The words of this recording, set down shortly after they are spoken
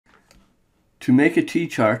To make a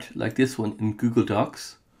T-chart like this one in Google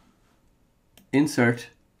Docs, insert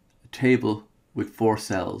a table with 4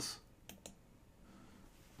 cells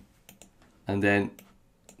and then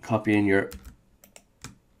copy in your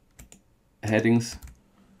headings,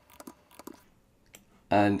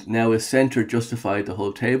 and now is center justify the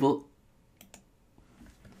whole table.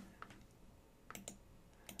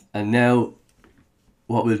 And now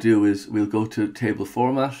what we'll do is we'll go to table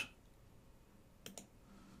format,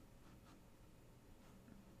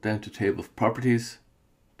 down to table properties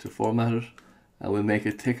to format it, and we'll make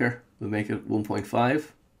it thicker. We'll make it 1.5.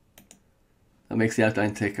 That makes the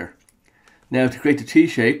outline thicker. Now to create the T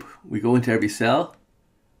shape, we go into every cell,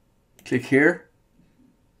 click here,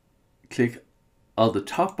 click on the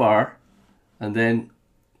top bar, and then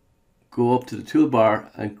go up to the toolbar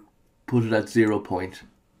and put it at 0 point.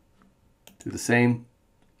 Do the same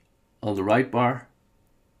on the right bar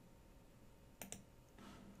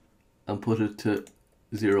and put it to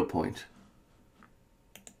 0 point.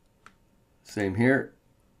 Same here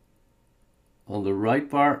on the right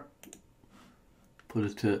bar, put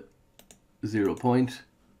it to 0 point.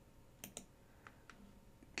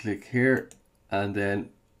 Click here, and then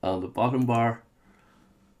on the bottom bar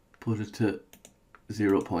put it to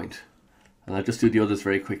 0 point. And I'll just do the others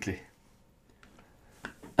very quickly.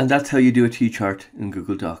 And that's how you do a T-chart in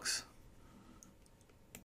Google Docs.